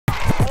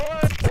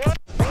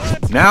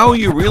Now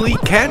you really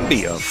can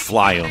be a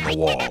fly on the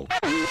wall.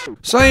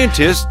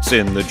 Scientists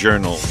in the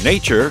journal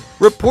Nature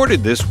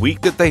reported this week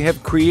that they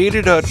have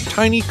created a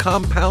tiny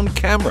compound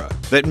camera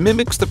that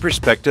mimics the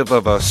perspective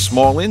of a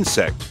small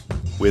insect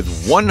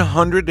with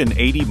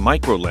 180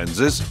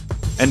 microlenses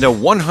and a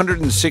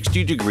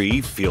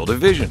 160-degree field of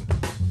vision.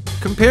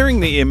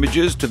 Comparing the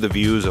images to the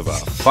views of a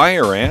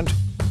fire ant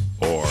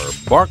or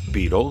bark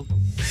beetle,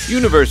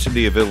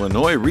 University of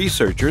Illinois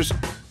researchers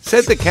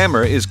said the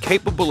camera is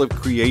capable of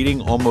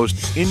creating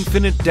almost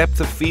infinite depth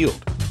of field,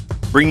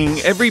 bringing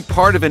every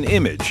part of an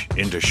image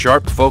into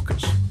sharp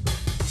focus.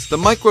 The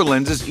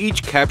microlenses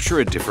each capture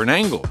a different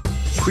angle,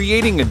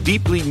 creating a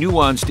deeply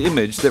nuanced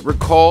image that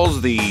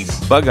recalls the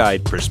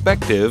bug-eyed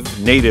perspective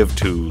native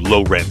to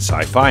low-rent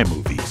sci-fi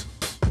movies.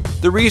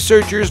 The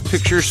researchers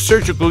picture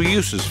surgical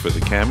uses for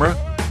the camera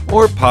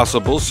or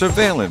possible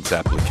surveillance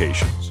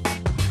applications.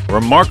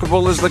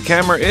 Remarkable as the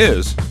camera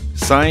is,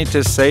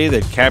 scientists say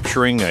that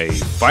capturing a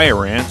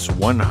fire ant's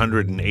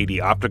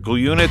 180 optical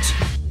units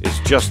is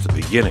just the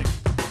beginning.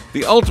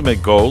 The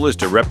ultimate goal is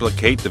to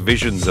replicate the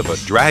visions of a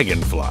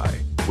dragonfly,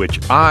 which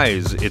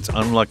eyes its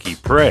unlucky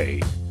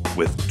prey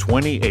with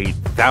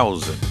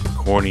 28,000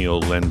 corneal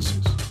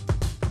lenses.